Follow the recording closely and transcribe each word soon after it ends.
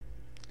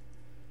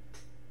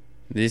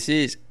This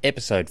is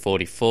episode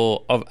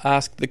 44 of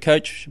Ask the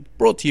Coach,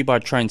 brought to you by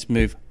Train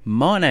Smooth.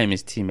 My name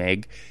is Tim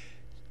Egg.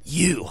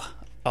 You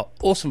are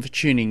awesome for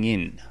tuning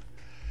in.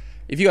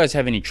 If you guys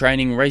have any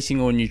training, racing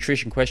or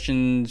nutrition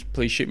questions,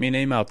 please shoot me an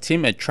email,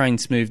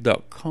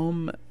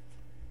 tim@trainsmooth.com.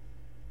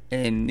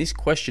 And this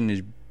question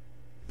is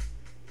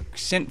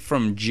sent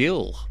from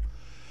Jill.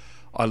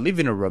 I live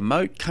in a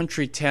remote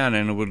country town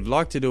and I would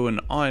like to do an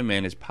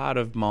Ironman as part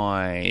of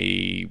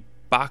my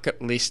bucket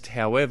list.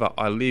 However,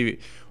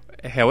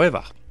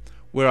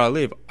 where I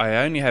live, I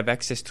only have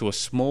access to a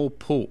small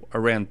pool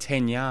around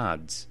 10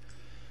 yards.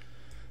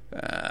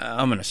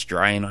 I'm an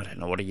Australian. I don't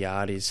know what a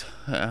yard is.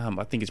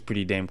 I think it's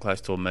pretty damn close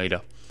to a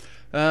metre.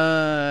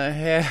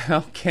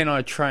 How can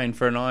I train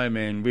for an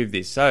Ironman with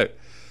this? So,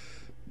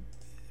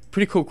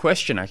 pretty cool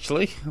question,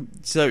 actually.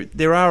 So,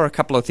 there are a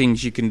couple of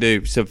things you can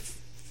do. So,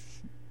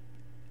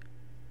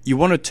 you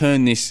want to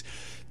turn this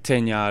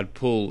 10-yard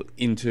pool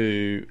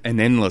into an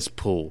endless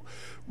pool,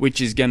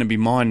 which is going to be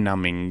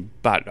mind-numbing,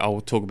 but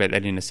I'll talk about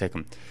that in a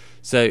second.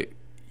 So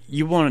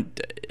you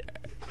want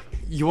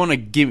to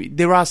give...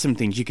 There are some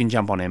things. You can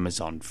jump on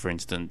Amazon, for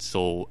instance,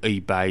 or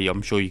eBay.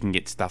 I'm sure you can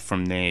get stuff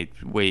from there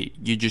where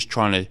you're just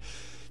trying to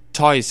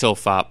tie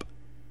yourself up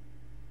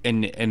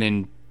and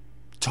then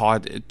tie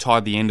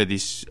the end of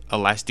this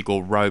elastic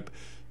or rope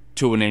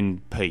to an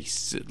end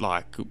piece.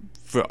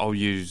 I'll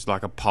use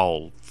like a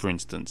pole, for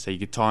instance. So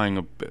you're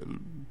tying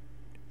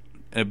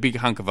a big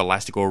hunk of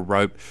elastic or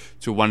rope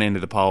to one end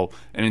of the pole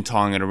and then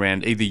tying it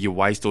around either your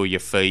waist or your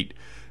feet,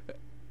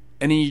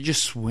 and then you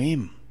just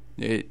swim.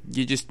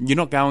 You're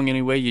not going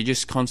anywhere. You're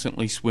just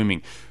constantly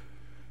swimming.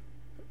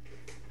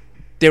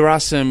 There are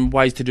some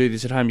ways to do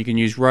this at home. You can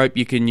use rope.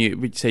 You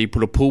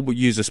put a pool,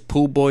 use a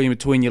pool buoy in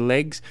between your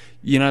legs.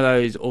 You know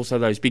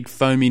those big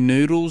foamy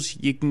noodles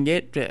you can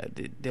get.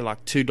 They're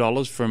like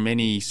 $2 from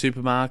any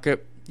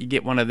supermarket. You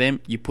get one of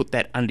them. You put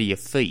that under your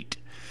feet,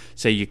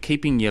 so you're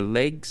keeping your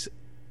legs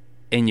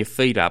and your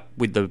feet up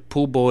with the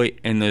pool buoy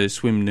and the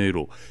swim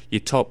noodle. You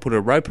put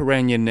a rope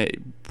around your neck,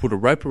 put a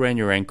rope around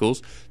your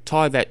ankles,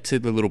 tie that to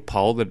the little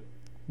pole that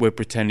we're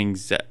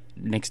pretending's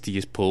next to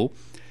your pool,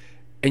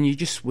 and you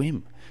just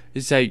swim.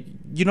 So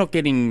you're not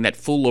getting that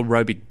full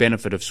aerobic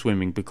benefit of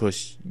swimming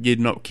because you're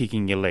not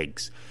kicking your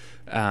legs.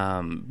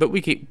 But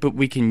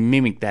we can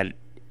mimic that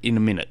in a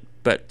minute.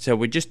 So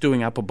we're just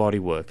doing upper body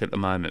work at the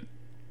moment.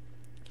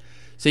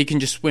 So you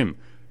can just swim.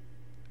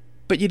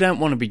 But you don't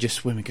want to be just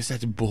swimming because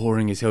that's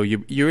boring as hell.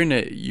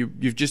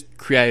 You've just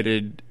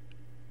created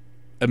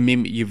a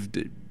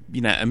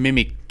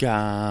gimmicked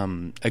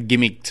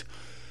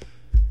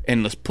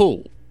endless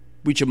pool,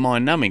 which are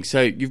mind numbing.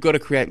 So you've got to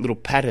create little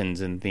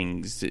patterns and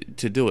things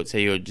to do it. So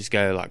you'll just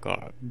go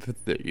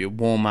you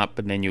warm up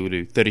and then you'll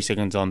do 30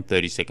 seconds on,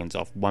 30 seconds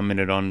off, 1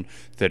 minute on,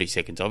 30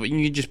 seconds off.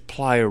 And you just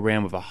play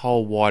around with a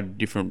whole wide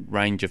different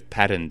range of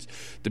patterns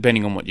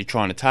depending on what you're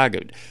trying to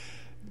target.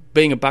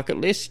 Being a bucket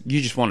list,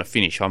 you just want to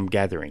finish, I'm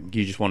gathering.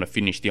 You just want to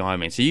finish the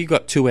Ironman. So you've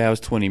got 2 hours,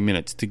 20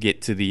 minutes to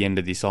get to the end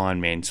of this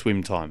Ironman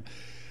swim time.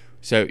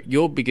 So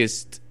your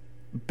biggest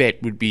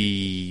bet would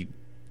be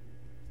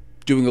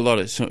doing a lot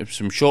of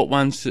some short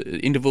ones,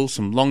 intervals,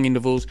 some long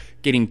intervals,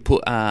 getting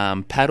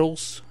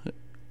paddles,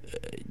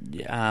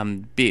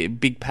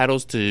 big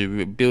paddles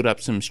to build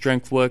up some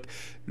strength work.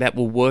 That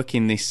will work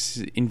in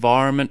this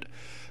environment.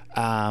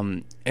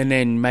 And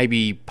then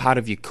maybe part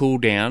of your cool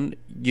down,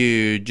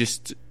 you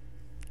just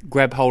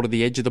grab hold of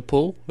the edge of the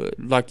pool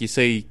like you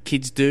see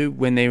kids do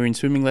when they're in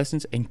swimming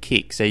lessons and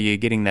kick. So you're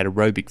getting that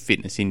aerobic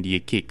fitness into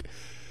your kick.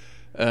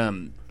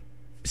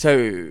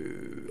 So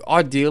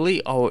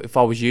ideally, if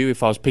I was you,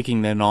 if I was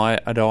picking an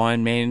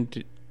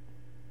Ironman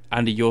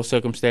under your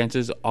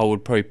circumstances, I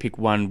would probably pick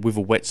one with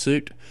a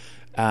wetsuit.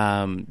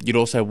 You'd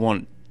also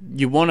want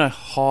to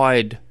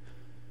hide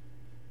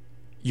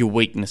your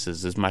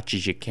weaknesses as much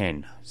as you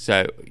can.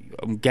 So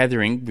I'm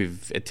gathering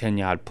with a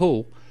 10-yard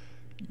pool,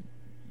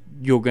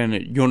 you're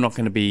not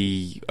going to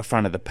be a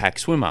front of the pack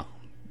swimmer.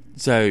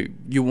 So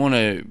you want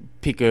to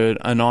pick an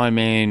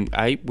Ironman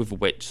 8 with a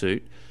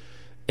wetsuit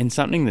and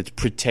something that's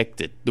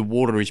protected. The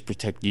water is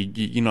protected.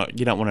 You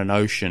don't want an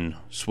ocean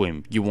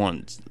swim. You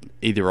want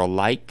either a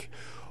lake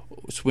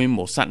swim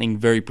or something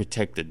very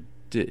protected,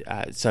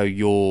 so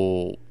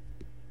you're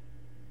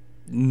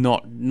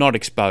not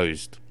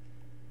exposed,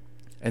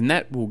 and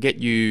that will get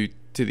you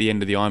to the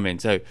end of the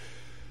Ironman. So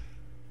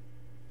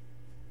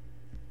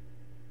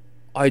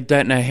I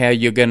don't know how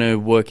you're going to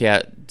work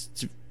out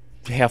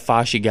how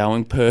fast you're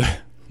going per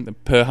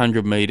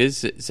 100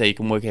 meters, so you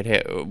can work out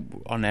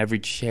on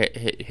average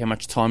how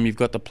much time you've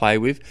got to play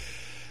with.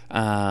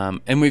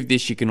 And with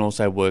this, you can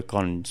also work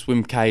on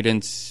swim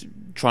cadence,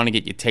 trying to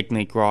get your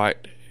technique right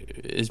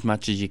as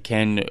much as you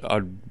can.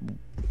 I'd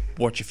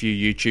watch a few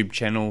YouTube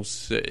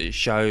channels,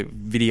 show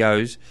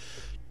videos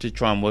to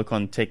try and work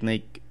on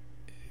technique,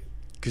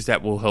 because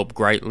that will help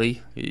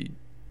greatly.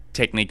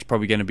 Technique's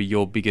probably going to be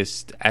your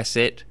biggest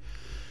asset.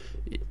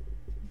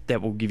 That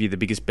will give you the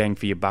biggest bang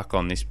for your buck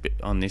on this,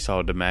 I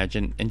would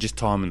imagine. And just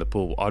time in the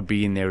pool. I'd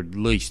be in there at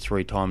least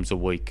 3 times a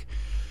week,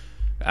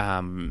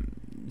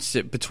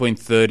 between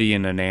 30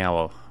 and an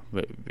hour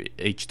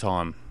each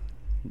time.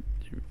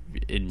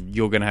 And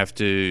you're going to have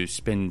to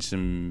spend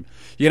some...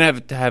 You're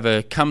going to have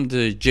a come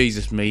to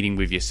Jesus meeting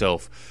with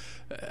yourself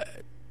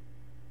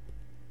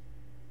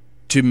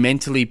to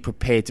mentally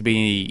prepare to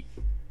be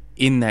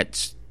in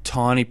that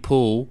tiny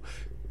pool,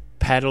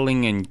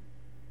 paddling and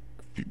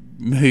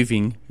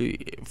moving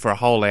for a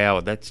whole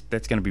hour. That's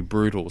going to be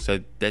brutal. So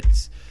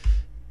that's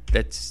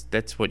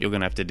what you're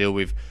going to have to deal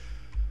with.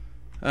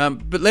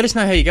 But let us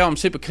know how you go. I'm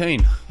super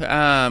keen.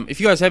 If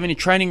you guys have any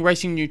training,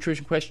 racing,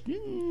 nutrition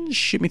questions,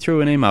 shoot me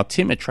through an email,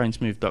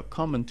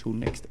 tim@trainsmooth.com. Until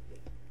next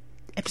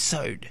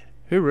episode.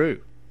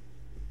 Hooroo.